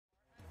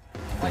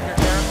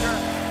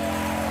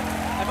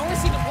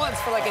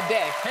once for like a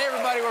day. Hey,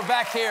 everybody, we're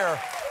back here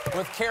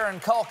with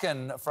Kieran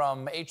Culkin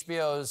from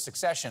HBO's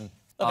Succession.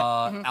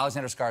 Okay.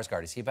 Alexander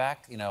Skarsgård, is he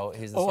back? You know,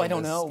 he's the I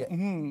don't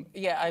know.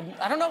 Yeah,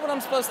 I don't know what I'm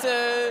supposed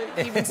to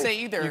even say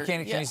either.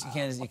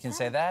 You can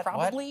say that?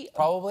 Probably. What?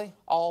 Probably?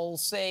 I'll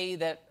say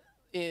that.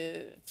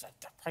 They'll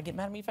probably get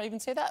mad at me if I even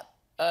say that.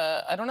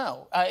 I don't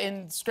know.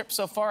 In script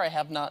so far, I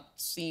have not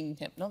seen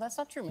him. No, that's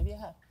not true. Maybe I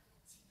have.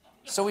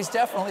 So he's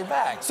definitely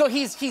back. So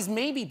he's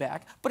maybe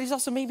back, but he's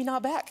also maybe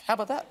not back. How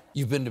about that?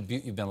 You've been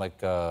like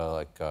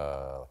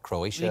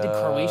Croatia. We did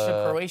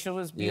Croatia. Croatia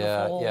was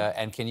beautiful. Yeah.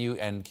 And can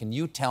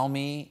you tell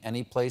me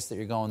any place that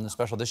you're going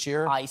special this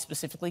year? I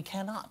specifically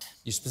cannot.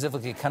 You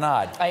specifically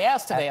cannot. I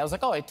asked today. I was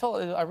like,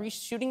 are we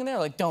shooting in there?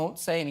 Like, don't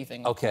say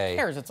anything. Okay. Who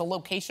cares? It's a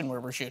location where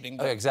we're shooting.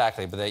 But...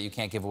 Exactly, but that you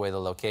can't give away the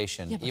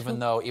location, even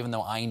though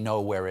I know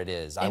where it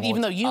is. And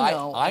even though you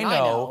know, I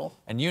know,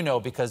 and you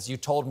know because you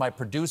told my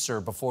producer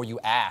before you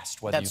asked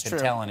whether you could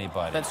tell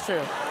anybody. That's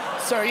true.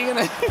 So are you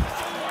gonna?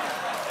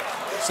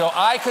 So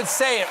I could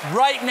say it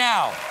right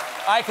now.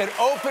 I could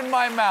open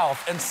my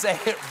mouth and say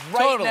it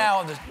right now,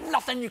 and there's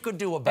nothing you could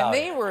do about it.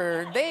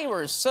 And they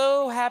were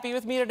so happy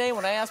with me today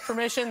when I asked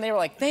permission. They were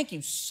like, "Thank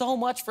you so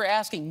much for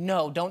asking."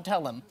 No, don't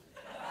tell him.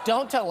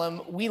 Don't tell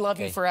him we love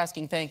you for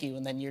asking thank you,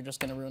 and then you're just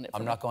gonna ruin it.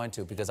 I'm not going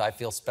to because I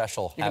feel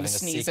special having a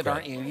secret. You're gonna sneeze it,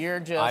 aren't you? You're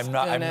just. I'm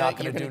not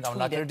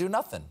gonna do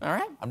nothing. All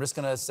right. I'm just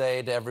gonna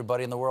say to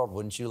everybody in the world,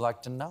 wouldn't you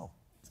like to know?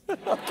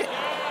 Okay.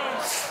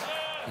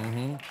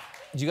 Do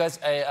you guys,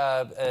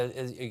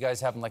 you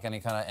guys having like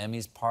any kind of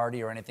Emmys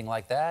party or anything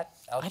like that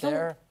out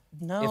there?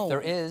 No. If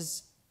there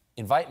is,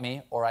 invite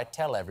me or I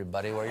tell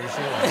everybody where you're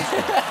shooting.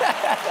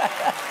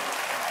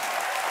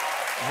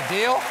 The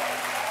deal?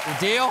 The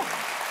deal?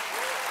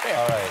 There.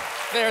 All right.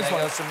 There's that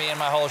one. goes for me and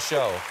my whole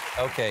show.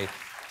 Okay.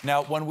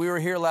 Now, when we were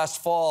here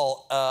last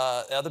fall,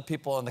 other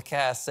people in the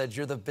cast said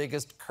you're the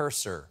biggest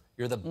cursor.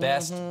 You're the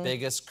best,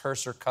 biggest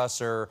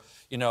cusser,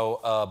 you know,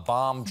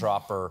 bomb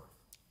dropper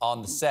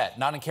on the set.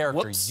 Not in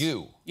character,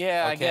 you.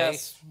 Yeah, okay? I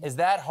guess. Is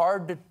that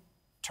hard to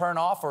turn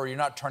off, or you're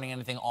not turning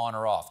anything on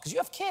or off? Because you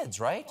have kids,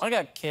 right? I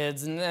got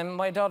kids, and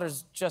my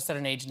daughter's just at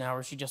an age now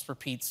where she just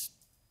repeats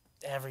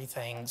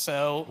everything.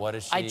 So what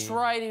is she? I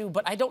try to,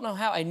 but I don't know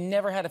how. I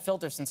never had a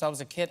filter since I was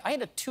a kid. I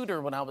had a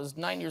tutor when I was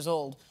 9 years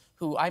old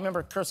who I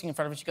remember cursing in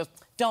front of her. She goes,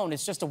 "Don't,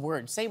 it's just a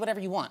word. Say whatever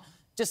you want.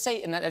 Just say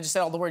it." And I just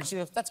said all the words. She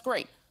goes, "That's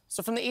great."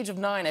 So from the age of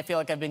 9, I feel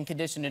like I've been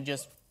conditioned to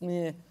just,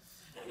 meh.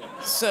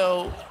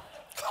 So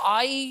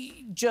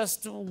I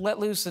just let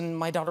loose, and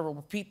my daughter will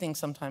repeat things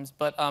sometimes.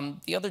 But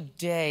the other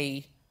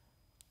day,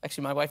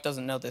 actually, my wife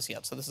doesn't know this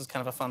yet, so this is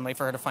kind of a fun way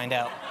for her to find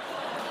out.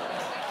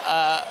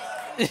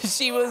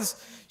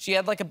 She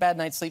had like a bad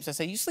night's sleep, so I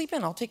said, "You sleep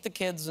in, I'll take the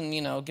kids and,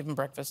 you know, give them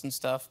breakfast and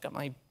stuff." Got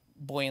my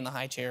boy in the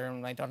high chair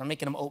and my daughter, I'm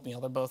making them oatmeal.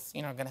 They're both,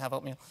 you know, gonna have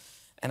oatmeal.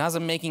 And as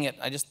I'm making it,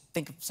 I just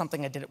think of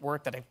something I did at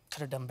work that I could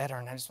have done better,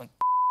 and I just went,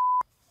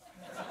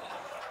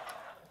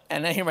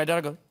 and I hear my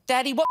daughter go,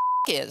 "Daddy, what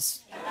is?"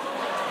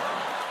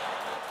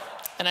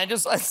 And I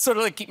sort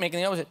of like keep making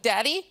the opposite.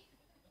 "Daddy?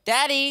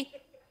 Daddy?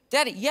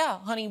 Daddy, yeah,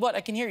 honey, what?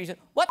 I can hear you." She said,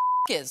 "What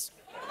is?"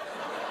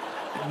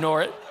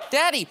 Ignore it.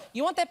 "Daddy,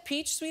 you want that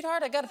peach,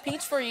 sweetheart? I got a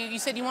peach for you. You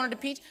said you wanted a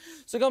peach."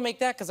 So go make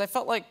that, because I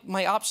felt like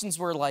my options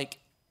were like,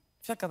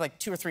 I felt like I had like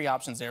 2 or 3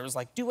 options there. It was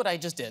like, do what I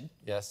just did.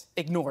 Yes.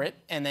 Ignore it,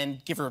 and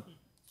then give her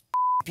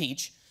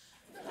peach.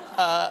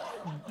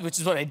 Which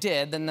is what I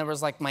did. Then there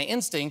was like my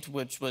instinct,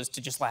 which was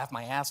to just laugh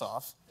my ass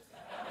off.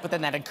 But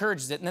then that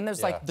encourages it. And then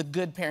there's like the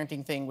good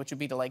parenting thing, which would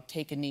be to like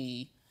take a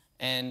knee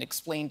and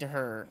explain to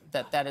her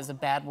that that is a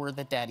bad word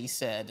that Daddy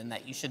said and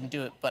that you shouldn't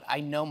do it. But I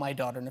know my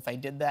daughter, and if I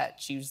did that,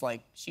 she was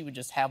like, she would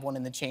just have one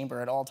in the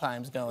chamber at all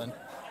times going,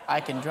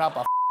 "I can drop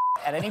a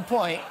at any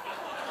point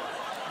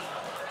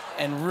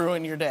and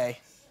ruin your day."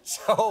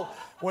 So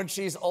when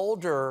she's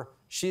older,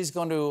 she's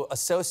going to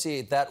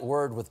associate that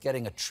word with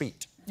getting a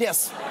treat.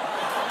 Yes.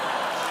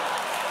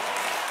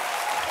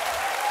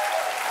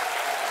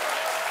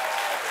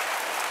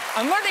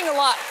 I'm learning a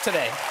lot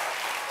today.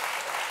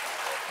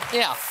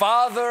 Yeah.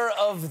 Father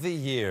of the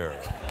Year.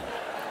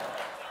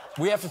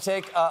 We have to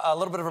take a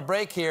little bit of a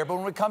break here, but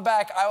when we come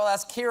back, I will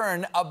ask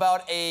Kieran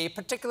about a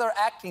particular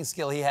acting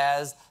skill he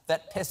has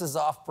that pisses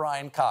off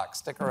Brian Cox.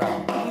 Stick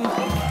around.